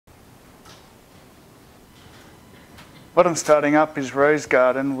What I'm starting up is Rose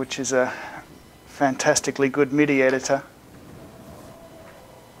Garden, which is a fantastically good MIDI editor.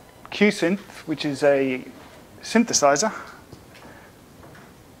 QSynth, which is a synthesizer.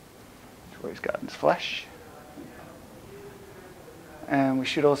 Rose Garden's flash. And we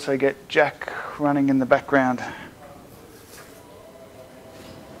should also get Jack running in the background.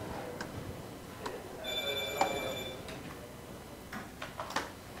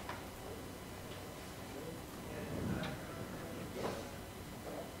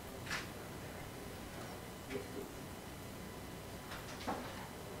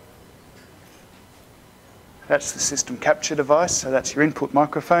 That's the system capture device, so that's your input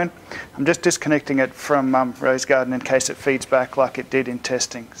microphone. I'm just disconnecting it from Rose Garden in case it feeds back like it did in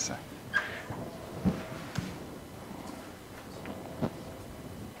testing. So.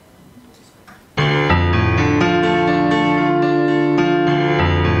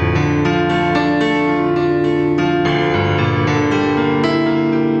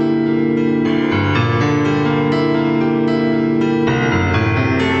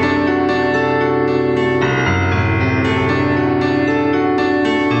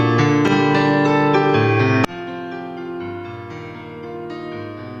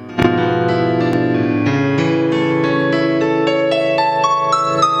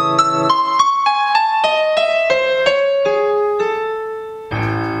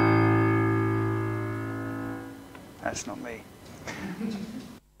 That's not me.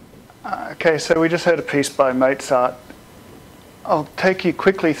 Okay, so we just heard a piece by Mozart. I'll take you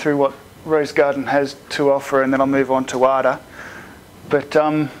quickly through what Rose Garden has to offer, and then I'll move on to ADA. But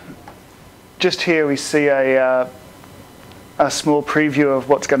just here we see a small preview of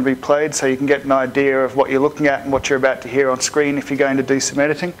what's going to be played, so you can get an idea of what you're looking at and what you're about to hear on screen if you're going to do some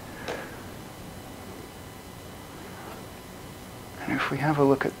editing. And if we have a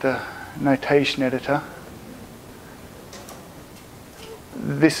look at the notation editor,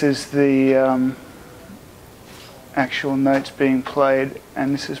 this is the actual notes being played,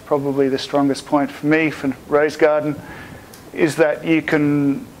 and this is probably the strongest point for me for Rose Garden, is that you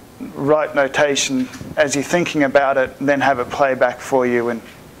can write notation as you're thinking about it and then have it play back for you and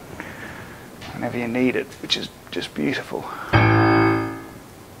whenever you need it, which is just beautiful.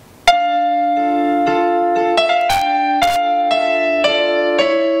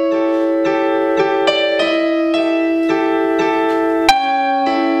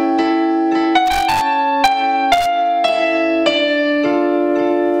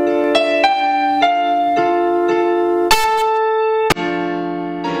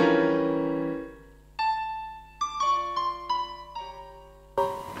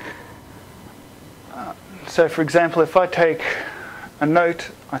 So for example, if I take a note,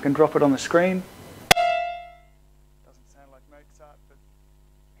 I can drop it on the screen. Doesn't sound like Mozart, but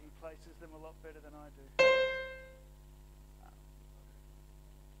he places them a lot better than I do.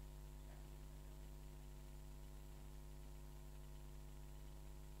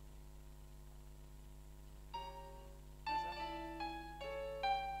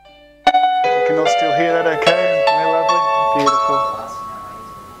 You can all still hear that okay? They're lovely? Beautiful.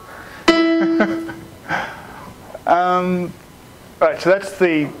 Right, so that's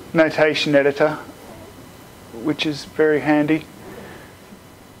the notation editor, which is very handy.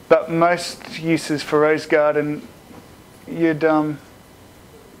 But most uses for Rose Garden, you'd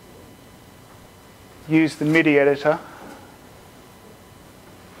use the MIDI editor.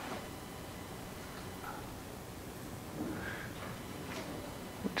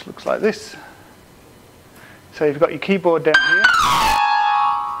 Which looks like this. So you've got your keyboard down here.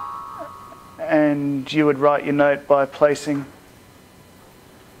 And you would write your note by placing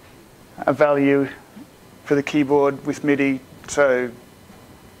a value for the keyboard with MIDI, so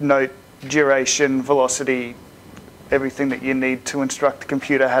note, duration, velocity, everything that you need to instruct the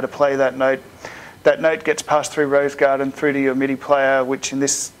computer how to play that note. That note gets passed through Rose Garden through to your MIDI player, which in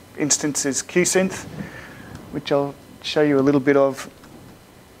this instance is QSynth, which I'll show you a little bit of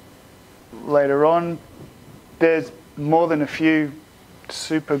later on. There's more than a few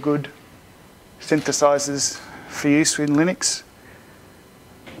super good synthesizers for use in Linux.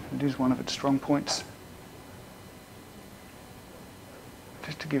 It is one of its strong points.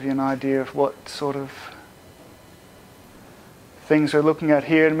 Just to give you an idea of what sort of things we're looking at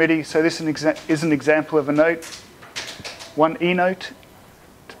here in MIDI. So this is an example of a note, one E note.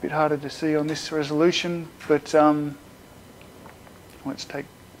 It's a bit harder to see on this resolution, but let's take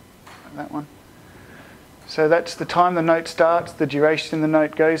that one. So that's the time the note starts, the duration the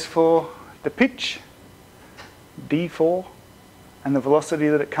note goes for, the pitch, D4, and the velocity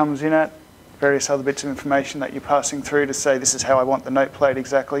that it comes in at, various other bits of information that you're passing through to say this is how I want the note played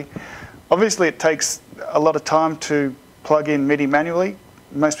exactly. Obviously it takes a lot of time to plug in MIDI manually.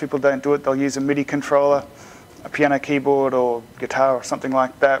 Most people don't do it. They'll use a MIDI controller, a piano keyboard or guitar or something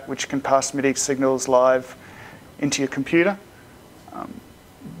like that, which can pass MIDI signals live into your computer.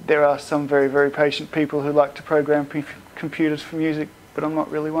 There are some very, very patient people who like to program computers for music, but I'm not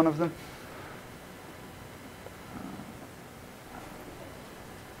really one of them.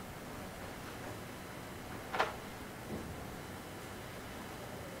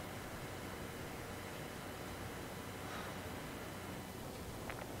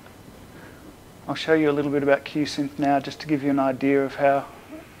 I'll show you a little bit about QSynth now, just to give you an idea of how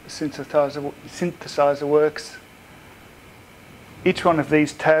the synthesizer works. Each one of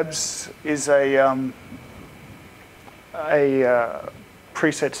these tabs is a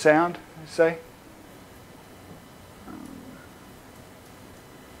preset sound, say.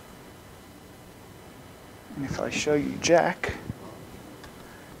 And if I show you Jack,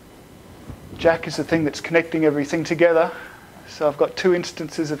 Jack is the thing that's connecting everything together. So I've got two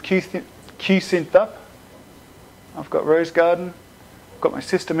instances of QSynth up. I've got Rose Garden, I've got my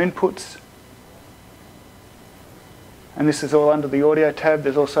system inputs, and this is all under the audio tab.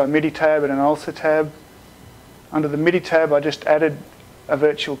 There's also a MIDI tab and an ALSA tab. Under the MIDI tab I just added a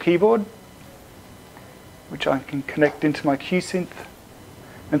virtual keyboard, which I can connect into my QSynth.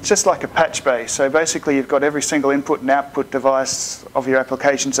 And it's just like a patch bay, so basically you've got every single input and output device of your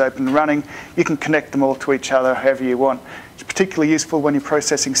applications open and running. You can connect them all to each other however you want. It's particularly useful when you're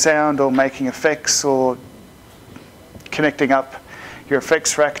processing sound or making effects or connecting up your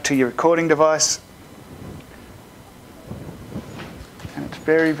effects rack to your recording device. And it's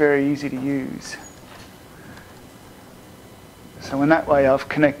very, very easy to use. So in that way I've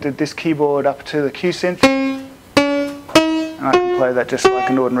connected this keyboard up to the QSynth, and I can play that just like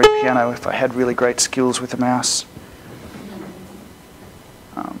an ordinary piano if I had really great skills with the mouse.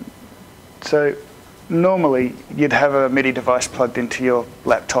 So normally you'd have a MIDI device plugged into your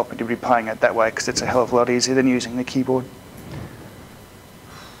laptop and you'd be playing it that way because it's a hell of a lot easier than using the keyboard.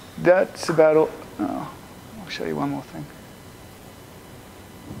 That's about all. Oh, I'll show you one more thing.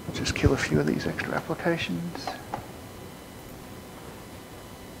 Just kill a few of these extra applications.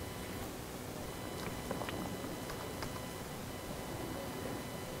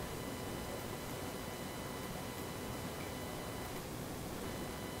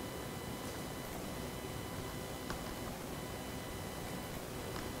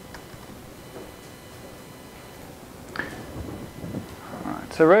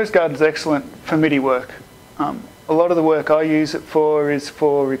 So Rose Garden's excellent for MIDI work. A lot of the work I use it for is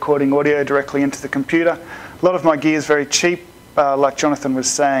for recording audio directly into the computer. A lot of my gear is very cheap. Like Jonathan was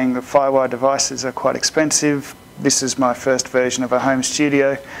saying, the Firewire devices are quite expensive. This is my first version of a home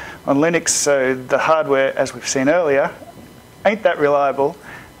studio on Linux, so the hardware, as we've seen earlier, ain't that reliable.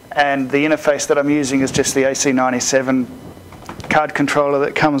 And the interface that I'm using is just the AC97 card controller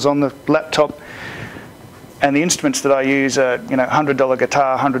that comes on the laptop. And the instruments that I use are, $100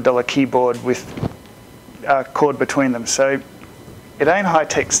 guitar, $100 keyboard with a cord between them. So it ain't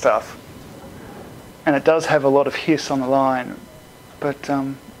high-tech stuff. And it does have a lot of hiss on the line. But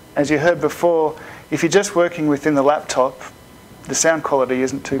as you heard before, if you're just working within the laptop, the sound quality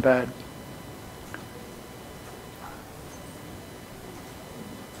isn't too bad.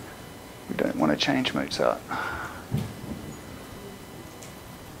 We don't want to change Mozart.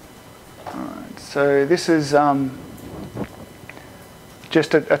 Alright, so this is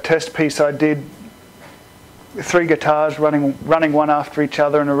just a test piece I did. 3 guitars running one after each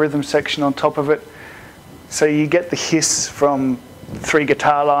other and a rhythm section on top of it. So you get the hiss from 3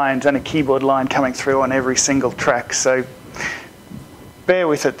 guitar lines and a keyboard line coming through on every single track. So bear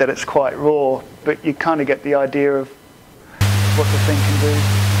with it that it's quite raw, but you kind of get the idea of what the thing can do.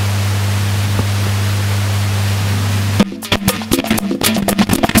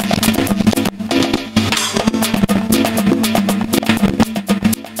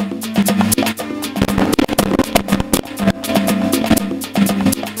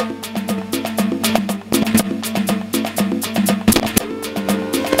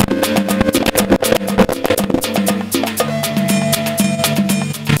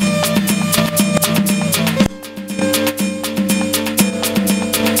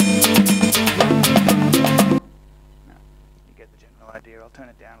 I'll turn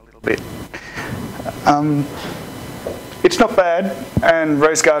it down a little bit. It's not bad, and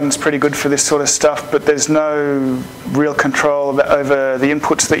Rose Garden's pretty good for this sort of stuff, but there's no real control over the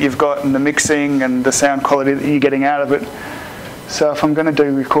inputs that you've got and the mixing and the sound quality that you're getting out of it. So if I'm going to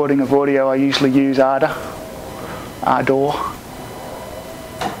do recording of audio, I usually use Ardor.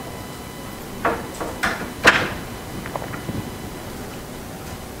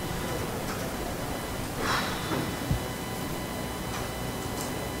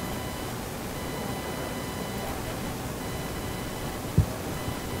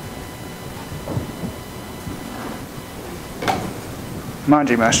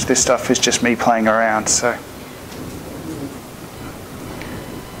 Mind you, most of this stuff is just me playing around, so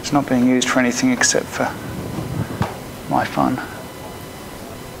it's not being used for anything except for my fun.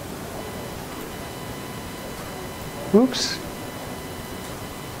 Whoops.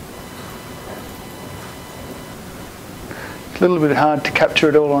 It's a little bit hard to capture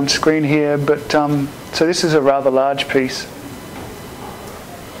it all on screen here, but so this is a rather large piece.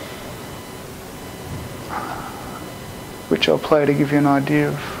 Which I'll play to give you an idea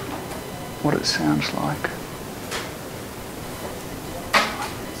of what it sounds like.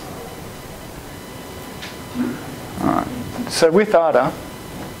 Alright, so with ADA,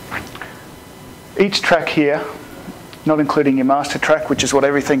 each track here, not including your master track, which is what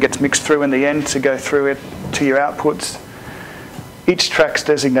everything gets mixed through in the end to go through it to your outputs, each track's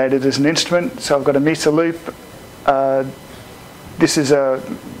designated as an instrument. So I've got a Mesa loop. This is a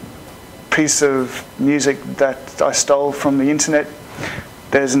piece of music that I stole from the internet.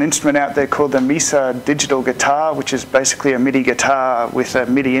 There's an instrument out there called the Mesa digital guitar, which is basically a MIDI guitar with a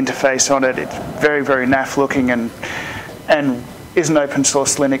MIDI interface on it. It's very, very naff looking and is an open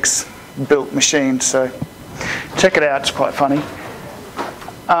source Linux built machine, so check it out, it's quite funny.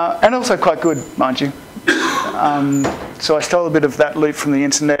 And also quite good, mind you. So I stole a bit of that loop from the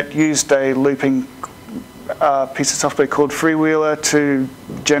internet, used a looping piece of software called Freewheeler to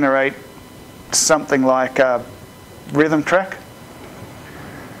generate something like a rhythm track,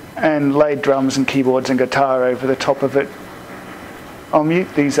 and laid drums and keyboards and guitar over the top of it. I'll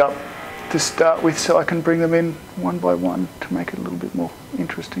mute these up to start with so I can bring them in one by one to make it a little bit more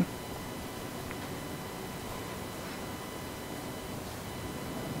interesting.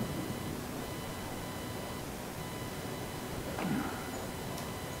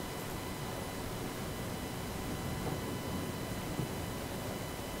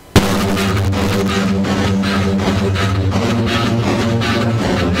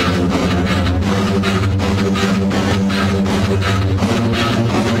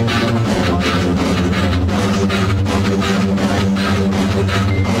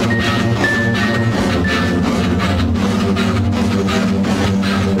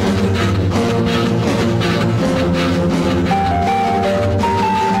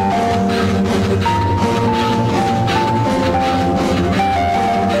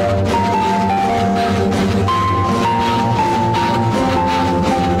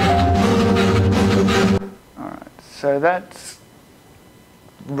 So that's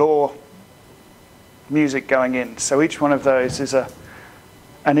raw music going in. So each one of those is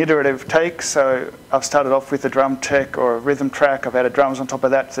an iterative take. So I've started off with a drum tech or a rhythm track. I've added drums on top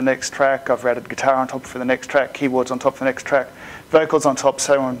of that for the next track. I've added guitar on top for the next track, keyboards on top for the next track, vocals on top,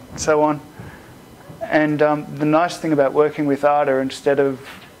 so on, so on. And the nice thing about working with ADA instead of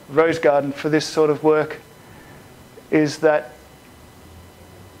Rose Garden for this sort of work is that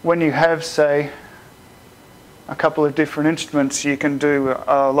when you have, say, a couple of different instruments, you can do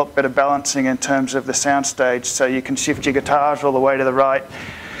a lot better balancing in terms of the sound stage. So you can shift your guitars all the way to the right,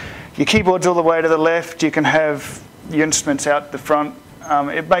 your keyboards all the way to the left. You can have your instruments out the front.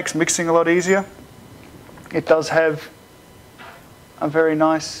 It makes mixing a lot easier. It does have a very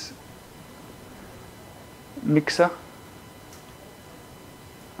nice mixer.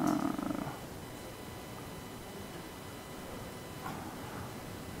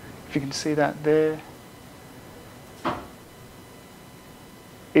 If you can see that there.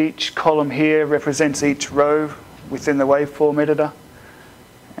 Each column here represents each row within the waveform editor,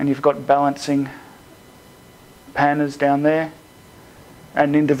 and you've got balancing panners down there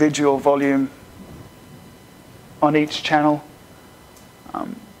and individual volume on each channel.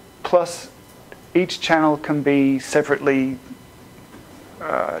 Plus, each channel can be separately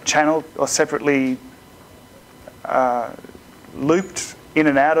channeled or separately looped in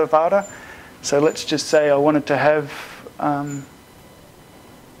and out of ADA. So let's just say I wanted to have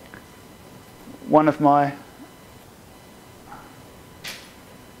one of my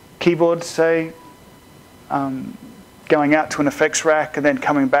keyboards, say, going out to an effects rack and then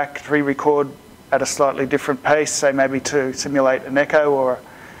coming back to re-record at a slightly different pace, say maybe to simulate an echo or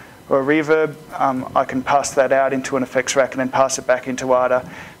a reverb. I can pass that out into an effects rack and then pass it back into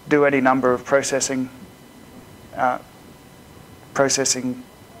ADA, do any number of processing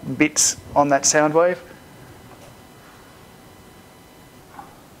bits on that sound wave.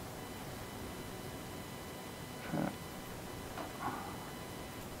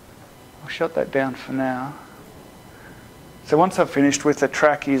 I'll shut that down for now. So once I've finished with the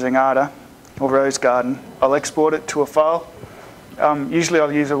track using ADA or Rose Garden, I'll export it to a file. Usually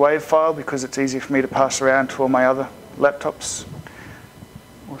I'll use a WAV file because it's easy for me to pass around to all my other laptops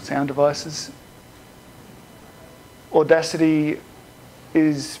or sound devices. Audacity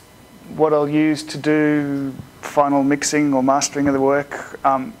is what I'll use to do final mixing or mastering of the work.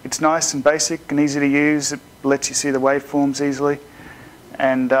 It's nice and basic and easy to use. It lets you see the waveforms easily,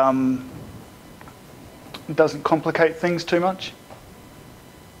 and it doesn't complicate things too much.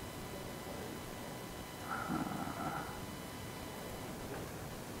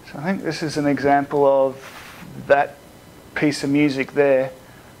 So I think this is an example of that piece of music there.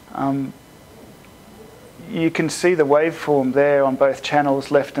 You can see the waveform there on both channels,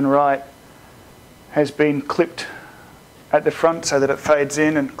 left and right, has been clipped at the front so that it fades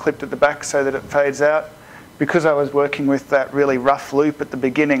in and clipped at the back so that it fades out. Because I was working with that really rough loop at the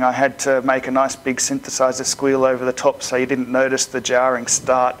beginning, I had to make a nice big synthesizer squeal over the top so you didn't notice the jarring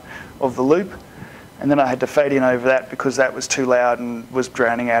start of the loop. And then I had to fade in over that because that was too loud and was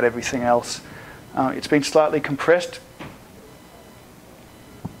drowning out everything else. It's been slightly compressed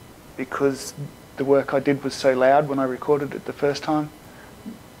because the work I did was so loud when I recorded it the first time.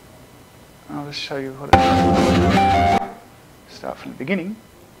 I'll just show you what it is. Start from the beginning.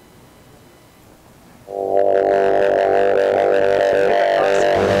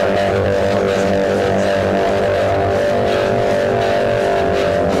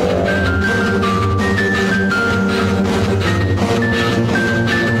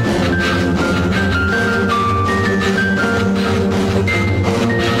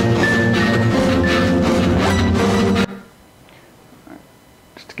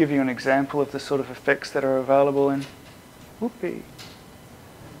 Give you an example of the sort of effects that are available in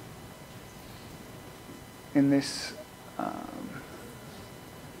this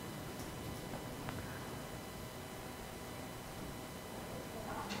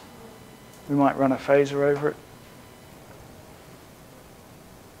we might run a phaser over it.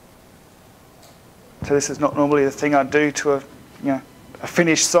 So this is not normally the thing I'd do to a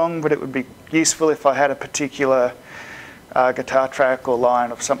finished song, but it would be useful if I had a particular guitar track or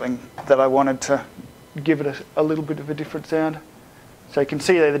line of something that I wanted to give it a little bit of a different sound. So you can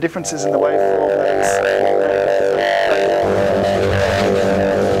see there the differences in the waveform.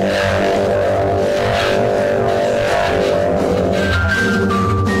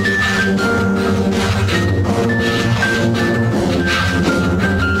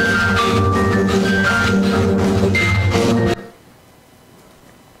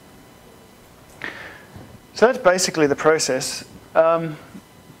 So that's basically the process. The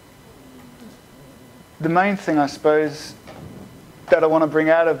main thing, I suppose, that I want to bring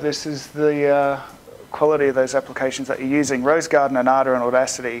out of this is the quality of those applications that you're using. Rose Garden and Ardour and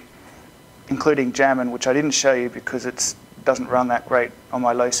Audacity, including Jammin, which I didn't show you because it doesn't run that great on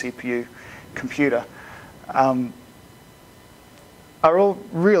my low CPU computer, are all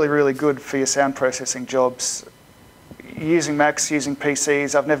really, really good for your sound processing jobs. Using Macs, using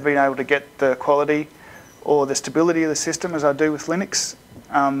PCs, I've never been able to get the quality or the stability of the system as I do with Linux.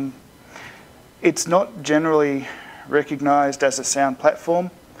 It's not generally recognised as a sound platform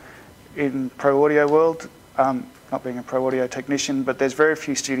in pro audio world, not being a pro audio technician, but there's very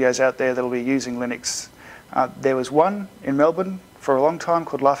few studios out there that will be using Linux. There was one in Melbourne for a long time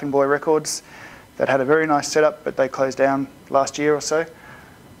called Laughing Boy Records that had a very nice setup, but they closed down last year or so.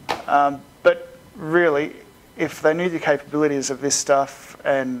 But really, if they knew the capabilities of this stuff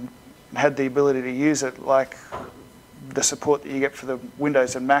and had the ability to use it like the support that you get for the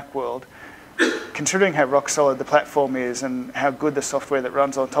Windows and Mac world, considering how rock solid the platform is and how good the software that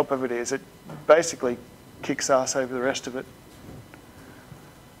runs on top of it is, it basically kicks ass over the rest of it.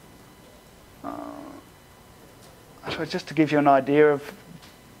 So just to give you an idea of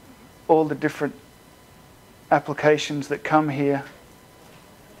all the different applications that come here.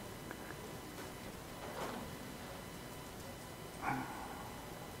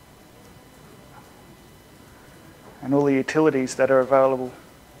 And all the utilities that are available.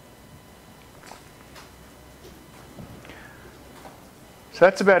 So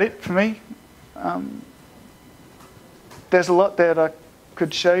that's about it for me. There's a lot there that I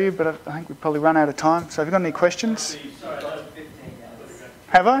could show you, but I think we've probably run out of time. So have you got any questions?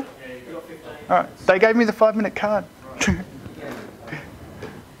 Have I? Yeah, you got 15. All right. They gave me the 5-minute card.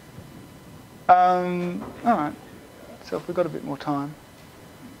 All right. So if we've got a bit more time.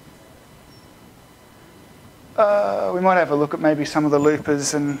 We might have a look at maybe some of the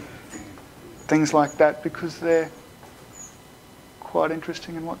loopers and things like that, because they're quite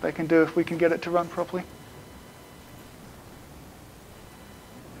interesting in what they can do if we can get it to run properly.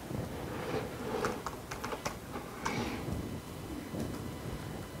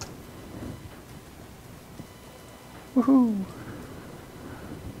 Woohoo!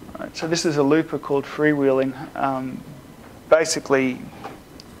 Right, so this is a looper called freewheeling. Basically,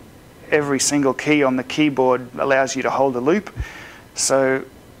 every single key on the keyboard allows you to hold a loop. So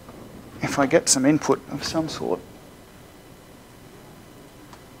if I get some input of some sort,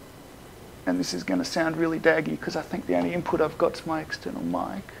 and this is going to sound really daggy because I think the only input I've got is my external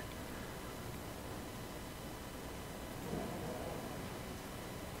mic.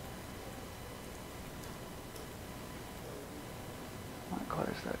 Might close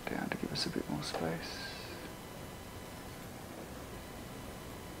that down to give us a bit more space.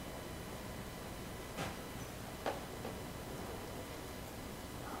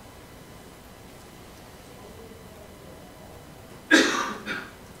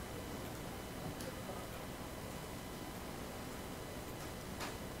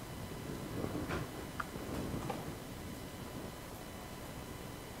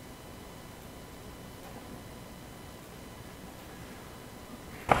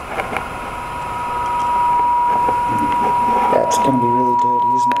 It's going to be really dirty,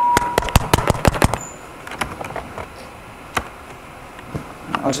 isn't it?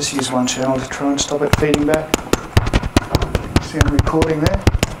 I'll just use one channel to try and stop it feeding back. See I'm recording there?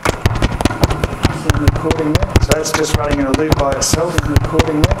 See I'm recording there? So that's just running in a loop by itself. I'm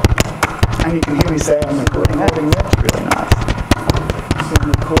recording there. And you can hear me say I'm recording there. It's really nice. See I'm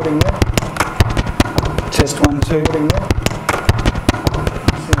recording there. Test 1, 2. Recording there.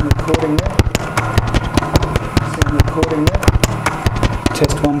 See I'm recording there. See I'm recording there.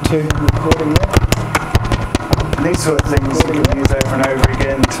 Test 1, 2, recording there. And these sort of things you can use over and over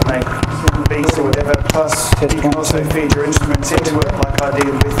again to make beats or whatever. Plus, you can also feed your instruments into it, like I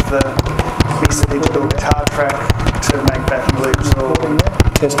did with the Mesa Digital guitar track to make backing loops or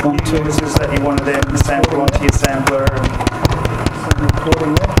test 1, 2 uses that you wanted them to sample onto your sampler. And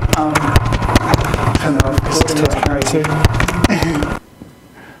recording there. Turn that off. Test 1, 2.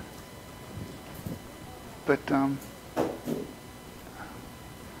 But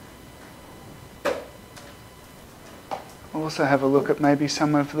we'll also have a look at maybe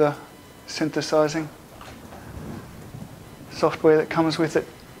some of the synthesizing software that comes with it.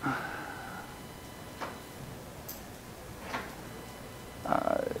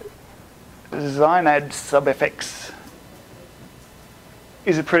 Zynad SubFX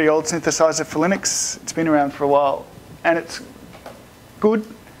is a pretty old synthesizer for Linux. It's been around for a while and it's good.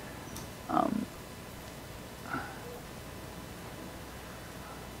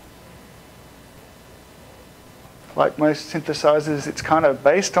 Like most synthesizers, it's kind of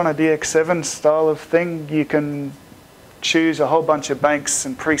based on a DX7 style of thing. You can choose a whole bunch of banks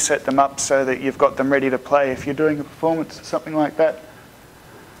and preset them up so that you've got them ready to play if you're doing a performance or something like that.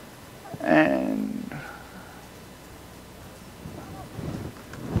 And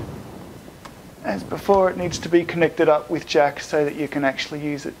as before, it needs to be connected up with jack so that you can actually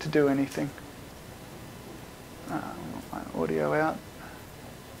use it to do anything. My audio out.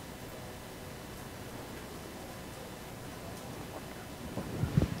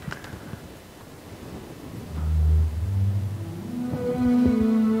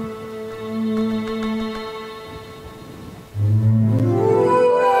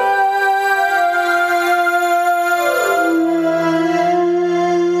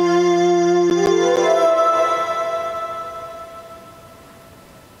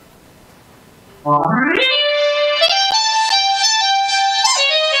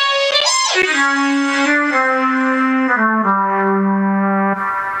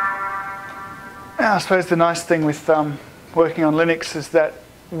 I suppose the nice thing with working on Linux is that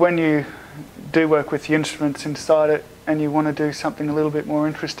when you do work with the instruments inside it and you want to do something a little bit more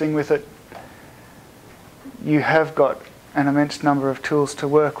interesting with it, you have got an immense number of tools to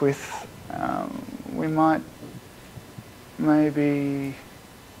work with. We might maybe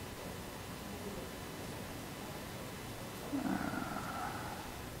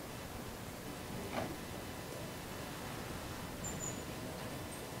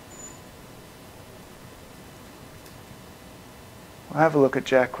we'll have a look at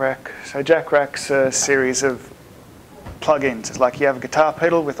Jack Rack. So Jack Rack's a series of plugins. It's like you have a guitar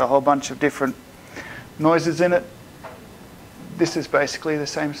pedal with a whole bunch of different noises in it. This is basically the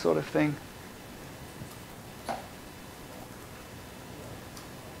same sort of thing.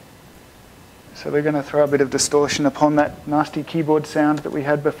 So we're going to throw a bit of distortion upon that nasty keyboard sound that we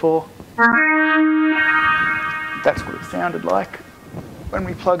had before. That's what it sounded like when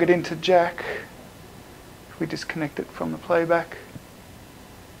we plug it into Jack. If we disconnect it from the playback.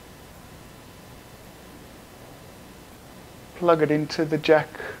 Plug it into the Jack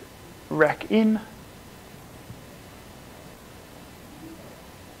Rack in.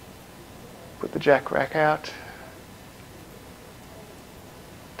 Put the Jack Rack out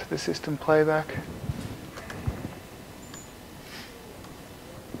to the system playback.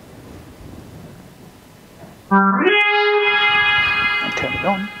 turn it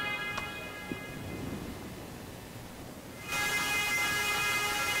on.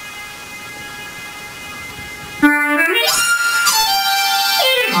 You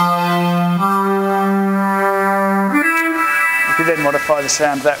can then modify the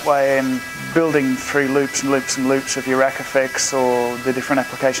sound that way and building through loops and loops and loops of your rack effects or the different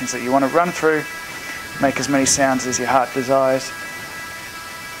applications that you want to run through. Make as many sounds as your heart desires.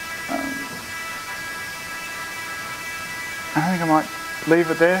 I think I might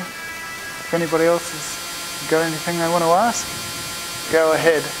leave it there. If anybody else has got anything they want to ask, go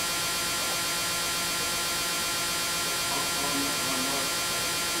ahead.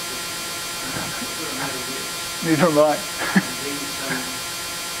 Neither am I.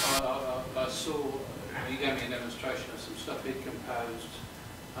 I saw you gave me a demonstration of some stuff he'd composed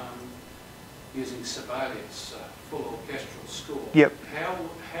using Sibelius, full orchestral score. Yep. How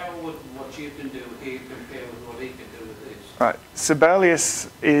would what you can do here compare with what he can do with this? Right. Sibelius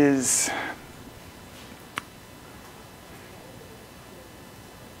is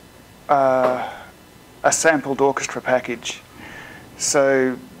a sampled orchestra package.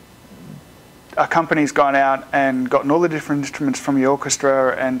 So a company's gone out and gotten all the different instruments from the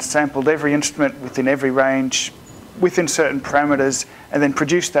orchestra and sampled every instrument within every range, within certain parameters, and then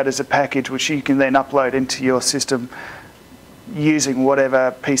produced that as a package which you can then upload into your system using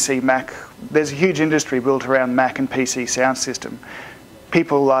whatever PC, Mac. There's a huge industry built around Mac and PC sound system.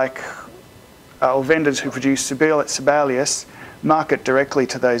 People like, or vendors who produce Sibelius market directly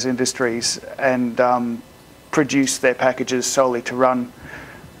to those industries and produce their packages solely to run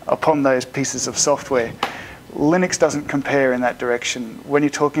upon those pieces of software. Linux doesn't compare in that direction. When you're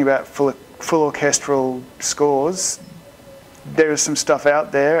talking about full orchestral scores, there is some stuff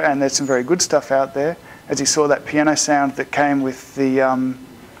out there, and there's some very good stuff out there. As you saw, that piano sound that came with the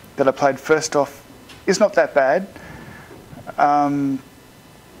that I played first off is not that bad.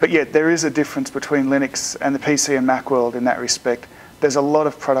 But yet there is a difference between Linux and the PC and Mac world in that respect. There's a lot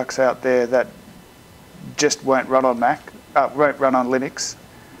of products out there that just won't run on Mac, won't run on Linux.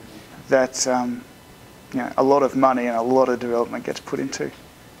 That you know, a lot of money and a lot of development gets put into.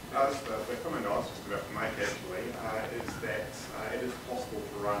 The comment I was just about to make actually is that it is possible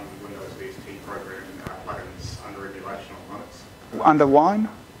to run Windows VST program plugins under emulation on Linux. Under Wine?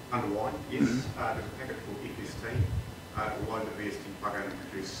 Under Wine, yes. There's a package called FST. It will load the VST plugin and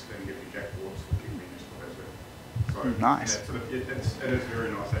produce and give you jackboards which you can use for that too. So nice. It is very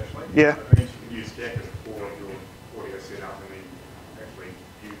nice actually. Yeah. It means you can use Jack as a core of your audio setup and then actually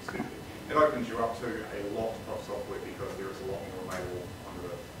use it. It opens you up to a lot of software because there is a lot more available under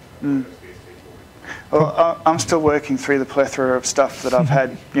the Windows VST tool. Well, I'm still working through the plethora of stuff that I've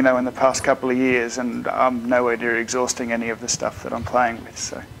had, you know, in the past couple of years, and I'm nowhere near exhausting any of the stuff that I'm playing with.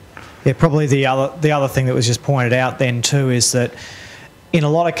 So, yeah, probably the other thing that was just pointed out then too is that in a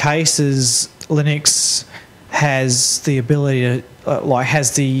lot of cases Linux has the ability to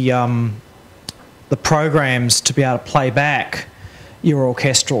has the programs to be able to play back your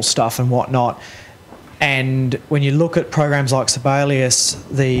orchestral stuff and whatnot. And when you look at programs like Sibelius,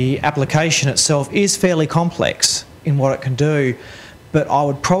 the application itself is fairly complex in what it can do. But I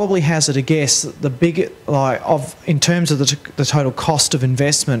would probably hazard a guess that the big, in terms of the total cost of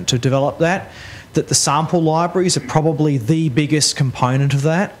investment to develop that the sample libraries are probably the biggest component of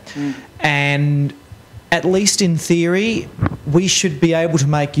that. And at least in theory, we should be able to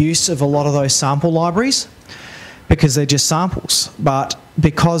make use of a lot of those sample libraries, because they're just samples. But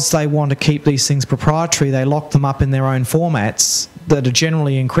because they want to keep these things proprietary, they lock them up in their own formats that are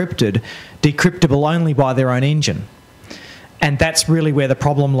generally encrypted, decryptable only by their own engine. And that's really where the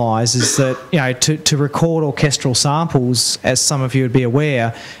problem lies, is that, you know, to record orchestral samples, as some of you would be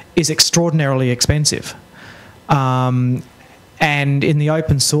aware, is extraordinarily expensive. And in the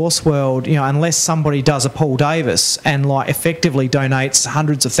open source world, you know, unless somebody does a Paul Davis and effectively donates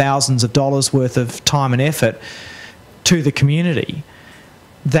hundreds of thousands of dollars worth of time and effort to the community,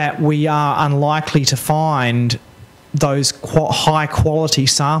 that we are unlikely to find those high quality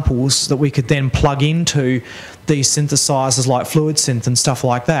samples that we could then plug into these synthesizers like Fluid Synth and stuff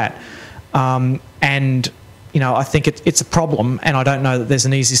like that. And, you know, I think it's a problem, and I don't know that there's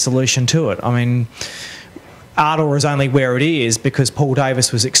an easy solution to it. I mean, Ardor is only where it is because Paul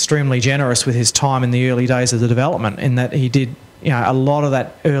Davis was extremely generous with his time in the early days of the development, in that he did, you know, a lot of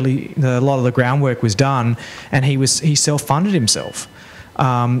the groundwork was done, and he self-funded himself.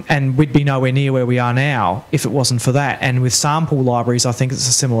 And we'd be nowhere near where we are now if it wasn't for that. And with sample libraries, I think it's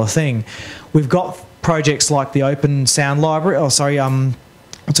a similar thing. We've got projects like the Open Sound Library, what's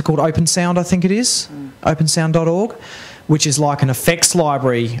it called? Open Sound, I think it is, opensound.org, which is like an effects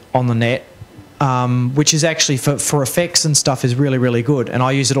library on the net, which is actually for effects and stuff is really, really good. And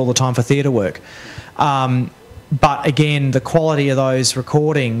I use it all the time for theatre work. But again, the quality of those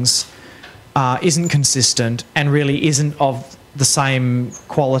recordings isn't consistent and really isn't of the same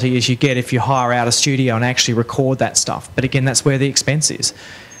quality as you get if you hire out a studio and actually record that stuff. But again, that's where the expense is.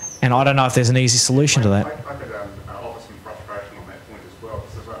 And I don't know if there's an easy solution to that. I could offer some frustration on that point as well,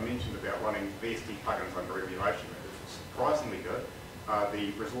 because as I mentioned about running VST plugins under emulation, it's surprisingly good.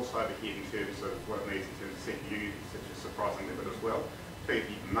 The resource overhead in terms of what it needs in terms of CPU is surprisingly good as well. The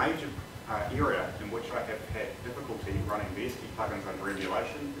major area in which I have had difficulty running VST plugins under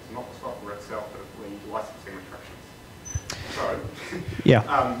emulation is not the software itself, but the licensing restrictions. So, yeah.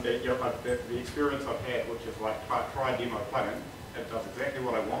 The experience I've had, which is like try a demo plugin, it does exactly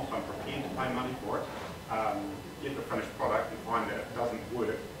what I want, I'm prepared to pay money for it, get the finished product and find that it doesn't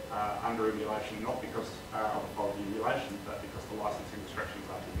work under emulation, not because of the emulation, but because the licensing restrictions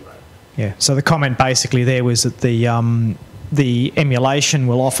aren't emulated. Yeah, so the comment basically there was that the emulation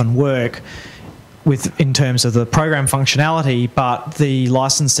will often work in terms of the program functionality, but the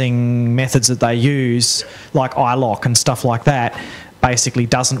licensing methods that they use, like iLock and stuff like that, basically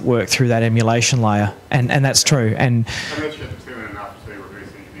doesn't work through that emulation layer, and that's true. And that's just determined enough to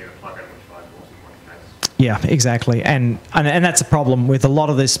reverse engineer the plugin, which I was in one case. yeah, exactly, and that's a problem with a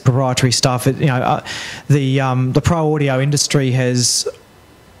lot of this proprietary stuff. The pro audio industry has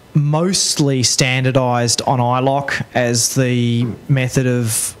mostly standardized on iLock as the method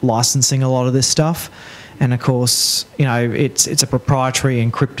of licensing a lot of this stuff, and of course, it's a proprietary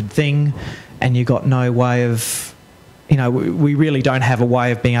encrypted thing, and you've got no way of, we really don't have a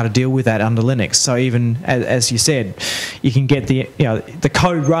way of being able to deal with that under Linux. So even as you said, you can get the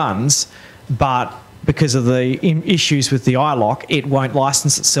code runs, but because of the issues with the iLock, it won't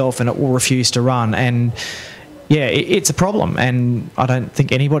license itself and it will refuse to run. And yeah, it's a problem, and I don't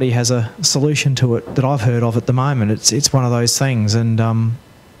think anybody has a solution to it that I've heard of at the moment. It's one of those things, and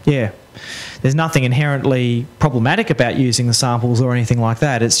yeah, there's nothing inherently problematic about using the samples or anything like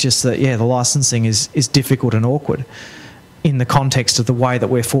that. It's just that, yeah, the licensing is difficult and awkward in the context of the way that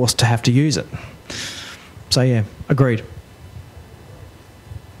we're forced to have to use it. So yeah, agreed.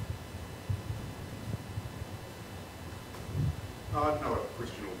 I have no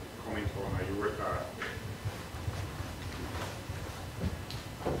question or comment on your work.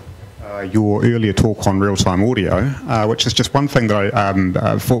 Your earlier talk on real-time audio, which is just one thing that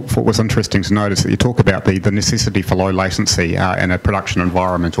I thought was interesting to notice, that you talk about the necessity for low latency in a production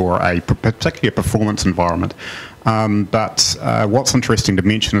environment or particularly a performance environment. But what's interesting to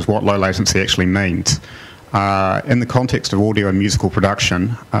mention is what low latency actually means. In the context of audio and musical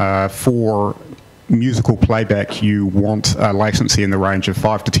production, for musical playback, you want a latency in the range of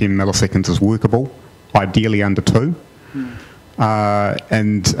 5 to 10 milliseconds is workable, ideally under 2.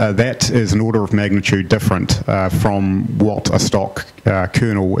 And that is an order of magnitude different from what a stock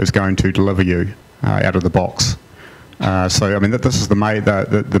kernel is going to deliver you out of the box. So, I mean, this is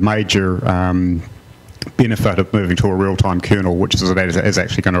the major benefit of moving to a real-time kernel, which is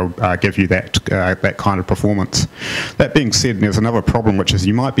actually going to give you that kind of performance. That being said, there's another problem, which is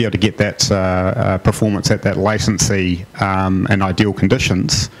you might be able to get that performance at that latency in ideal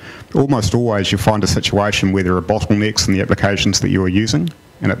conditions. Almost always you find a situation where there are bottlenecks in the applications that you are using,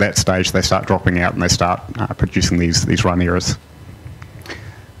 and at that stage they start dropping out and they start producing these run errors.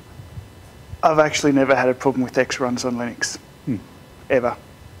 I've actually never had a problem with X runs on Linux, ever.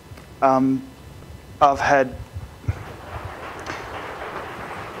 I've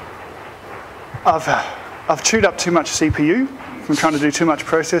chewed up too much CPU from trying to do too much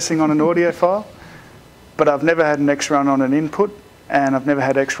processing on an audio file, but I've never had an X run on an input, and I've never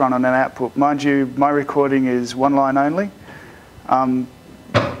had X run on an output. Mind you, my recording is one line only.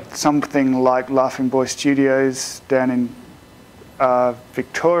 Something like Laughing Boy Studios down in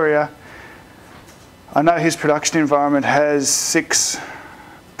Victoria, I know his production environment has 6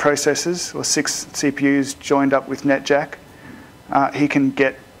 processors or 6 CPUs joined up with NetJack. He can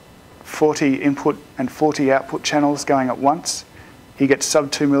get 40 input and 40 output channels going at once. He gets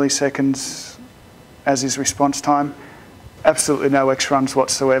sub 2 milliseconds as his response time. Absolutely no X runs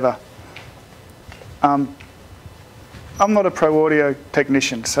whatsoever. I'm not a pro audio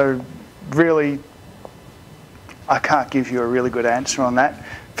technician, so really I can't give you a really good answer on that.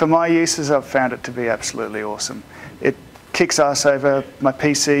 For my uses, I've found it to be absolutely awesome. It kicks ass over my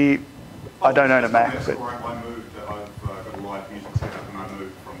PC. I don't own a Mac, but I've got a live music setup, and I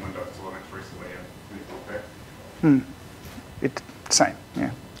moved from Windows to Linux recently, and same,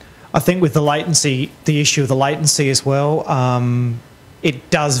 yeah. I think with the latency, the issue of the latency as well,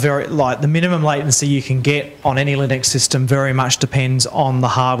 it does the minimum latency you can get on any Linux system very much depends on the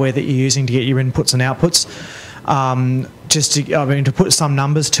hardware that you're using to get your inputs and outputs. To put some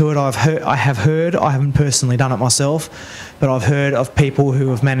numbers to it, I haven't personally done it myself, but I've heard of people who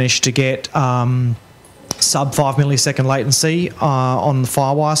have managed to get sub 5 millisecond latency on the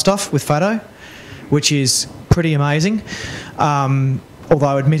Firewire stuff with FATO, which is pretty amazing.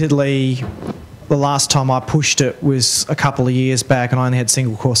 Although admittedly, the last time I pushed it was a couple of years back and I only had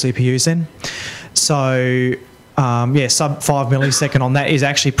single core CPUs then. So sub 5 millisecond on that is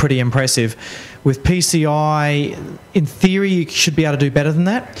actually pretty impressive. With PCI, in theory, you should be able to do better than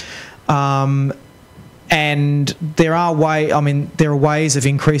that. And there are ways of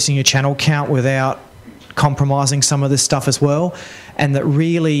increasing your channel count without compromising some of this stuff as well. And that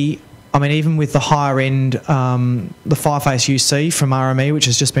really, even with the higher end, the Fireface UC from RME, which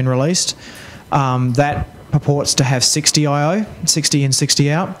has just been released, that purports to have 60 I/O, 60 in,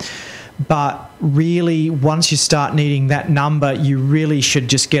 60 out. But really, once you start needing that number, you really should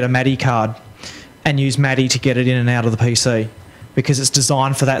just get a MADI card and use MADI to get it in and out of the PC, because it's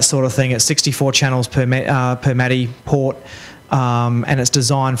designed for that sort of thing. It's 64 channels per MADI port, and it's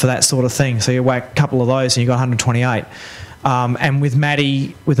designed for that sort of thing. So you whack a couple of those and you've got 128. And with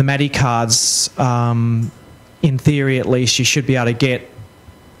the MADI cards, in theory at least, you should be able to get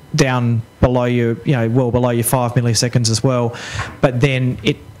down below well below your 5 milliseconds as well. But then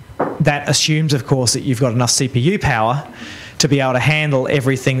that assumes, of course, that you've got enough CPU power to be able to handle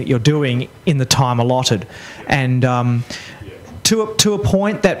everything that you're doing in the time allotted. And to a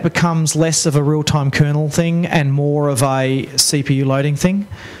point, that becomes less of a real-time kernel thing and more of a CPU loading thing.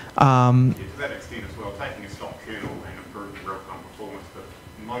 To that extent as well, taking a stock kernel and improving real-time performance, but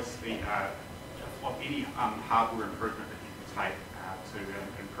mostly of any hardware improvement that you can take to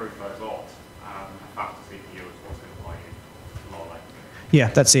improve those odds, a faster CPU is what's going to allow you lower latency. Yeah,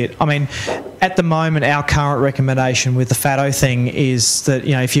 that's it. At the moment, our current recommendation with the FATO thing is that,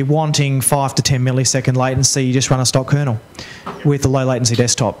 if you're wanting 5 to 10 millisecond latency, you just run a stock kernel with a low latency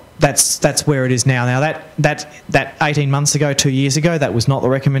desktop. That's where it is now. Now that 18 months ago, 2 years ago, that was not the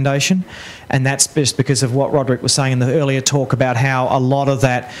recommendation, and that's just because of what Roderick was saying in the earlier talk about how a lot of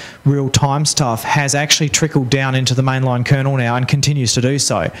that real-time stuff has actually trickled down into the mainline kernel now and continues to do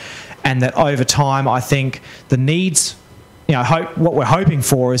so, and that over time, I think the needs. What we're hoping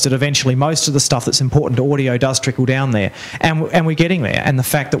for is that eventually most of the stuff that's important to audio does trickle down there, and we're getting there. And the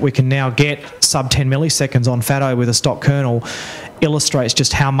fact that we can now get sub 10 milliseconds on FATO with a stock kernel illustrates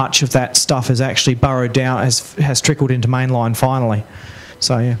just how much of that stuff has actually burrowed down, has trickled into mainline finally.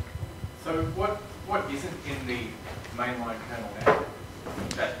 So yeah. So what isn't in the mainline kernel now?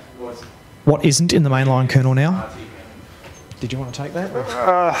 That was. What isn't in the mainline kernel now? Did you want to take that?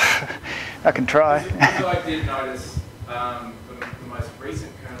 I can try. Because I did notice. The most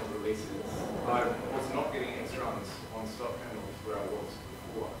recent kernel releases, I was not getting extra on stock kernels where I was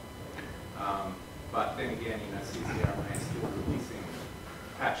before. But then again, CCRMA is still releasing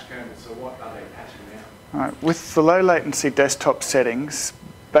patched kernels, so what are they patching now? All right. With the low latency desktop settings,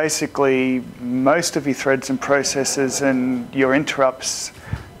 basically most of your threads and processes and your interrupts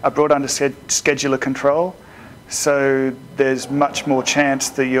are brought under scheduler control. So there's much more chance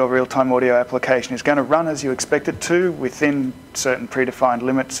that your real-time audio application is going to run as you expect it to within certain predefined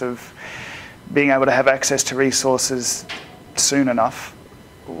limits of being able to have access to resources soon enough.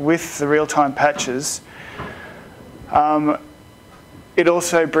 With the real-time patches, it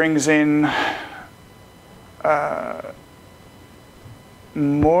also brings in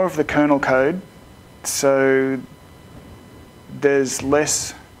more of the kernel code, so there's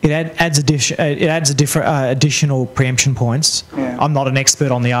less. It adds additional preemption points. Yeah. I'm not an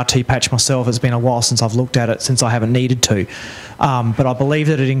expert on the RT patch myself. It's been a while since I've looked at it, since I haven't needed to. But I believe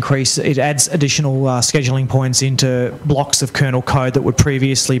that it adds additional scheduling points into blocks of kernel code that would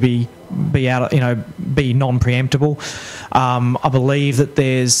previously be non-preemptible. I believe that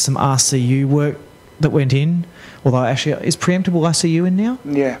there's some RCU work that went in. Although actually, is preemptible RCU in now?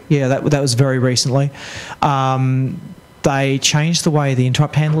 Yeah. Yeah, that was very recently. They changed the way the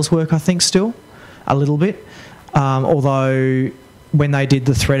interrupt handlers work, I think, still, a little bit. Although when they did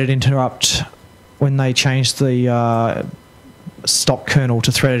the threaded interrupt, when they changed the stock kernel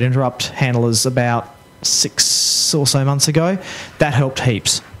to threaded interrupt handlers about 6 or so months ago, that helped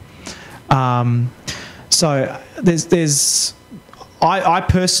heaps. So I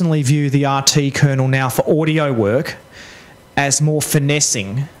personally view the RT kernel now for audio work as more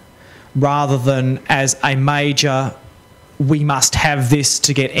finessing rather than as a major we must have this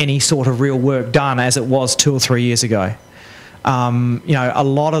to get any sort of real work done as it was 2 or 3 years ago. You know, a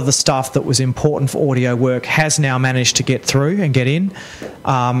lot of the stuff that was important for audio work has now managed to get through and get in.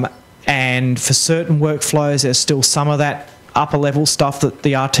 And for certain workflows, there's still some of that upper level stuff that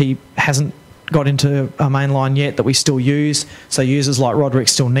the RT hasn't got into a mainline yet that we still use. So users like Roderick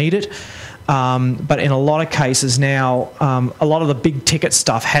still need it. But in a lot of cases now, a lot of the big ticket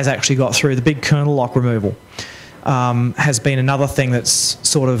stuff has actually got through. The big kernel lock removal has been another thing that's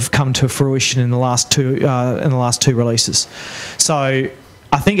sort of come to fruition in the last two releases. So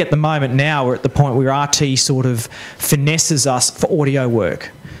I think at the moment now we're at the point where RT sort of finesses us for audio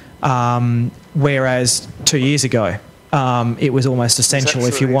work, whereas 2 years ago it was almost essential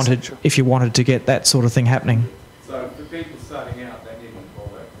if you wanted to get that sort of thing happening. So for people starting out, they needn't follow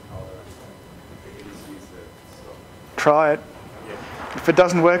that controller. It is used to stop. Try it. If it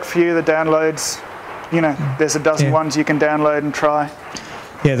doesn't work for you, the downloads, you know, there's a dozen ones you can download and try.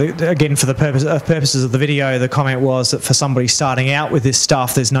 Yeah, again, for the purposes of the video, the comment was that for somebody starting out with this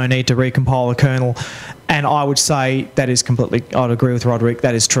stuff, there's no need to recompile the kernel. And I would say that is completely, I'd agree with Roderick,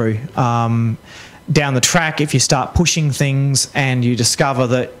 that is true. Down the track, if you start pushing things and you discover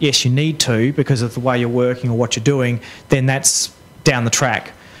that, yes, you need to because of the way you're working or what you're doing, then that's down the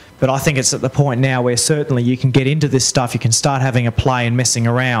track. But I think it's at the point now where certainly you can get into this stuff, you can start having a play and messing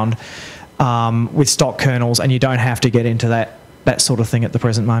around with stock kernels, and you don't have to get into that sort of thing at the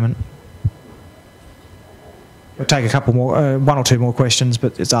present moment. We'll take a couple more, one or two more questions,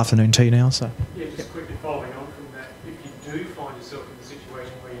 but it's afternoon tea now, so. Yeah, just quickly following on from that, if you do find yourself in the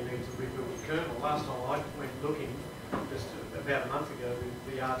situation where you need to rebuild the kernel, last time I went looking, just about a month ago,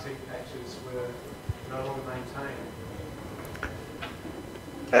 the RT patches were no longer maintained.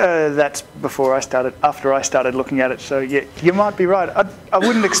 That's after I started looking at it, so yeah, you might be right. I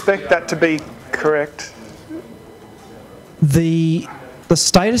wouldn't expect that to be correct. The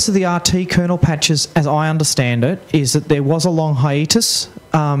status of the RT kernel patches, as I understand it, is that there was a long hiatus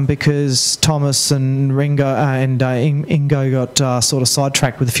because Thomas and Ringo and Ingo got sort of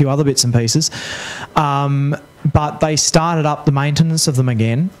sidetracked with a few other bits and pieces. But they started up the maintenance of them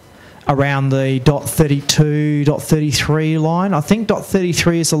again around the .32, .33 line. I think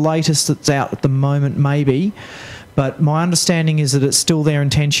 .33 is the latest that's out at the moment, maybe. But my understanding is that it's still their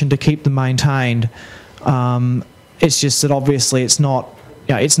intention to keep them maintained. It's just that obviously it's not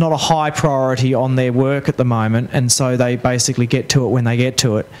a high priority on their work at the moment, and so they basically get to it when they get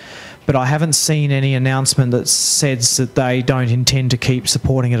to it. But I haven't seen any announcement that says that they don't intend to keep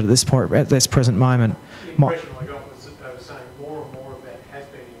supporting it at this point, at this present moment. The impression I got was that they were saying more and more of that has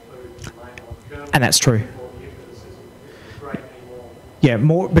been included in the mainline kernel. And that's true. The impetus isn't great anymore.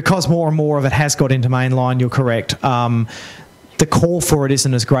 Yeah, because more and more of it has got into mainline, you're correct. The call for it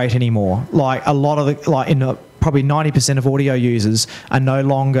isn't as great anymore. Like a lot of probably 90% of audio users are no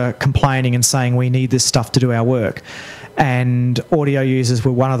longer complaining and saying we need this stuff to do our work. And audio users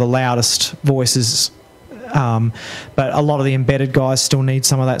were one of the loudest voices, but a lot of the embedded guys still need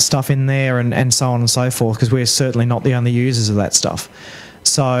some of that stuff in there and so on and so forth, because we're certainly not the only users of that stuff.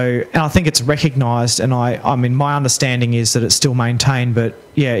 So, and I think it's recognised, and I mean, my understanding is that it's still maintained, but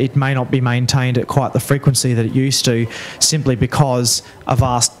yeah, it may not be maintained at quite the frequency that it used to, simply because a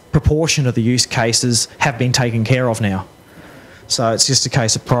vast proportion of the use cases have been taken care of now. So it's just a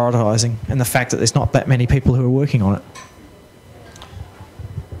case of prioritising and the fact that there's not that many people who are working on it.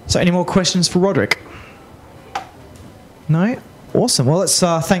 So any more questions for Roderick? No? Awesome. Well, let's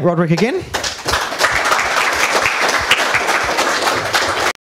thank Roderick again.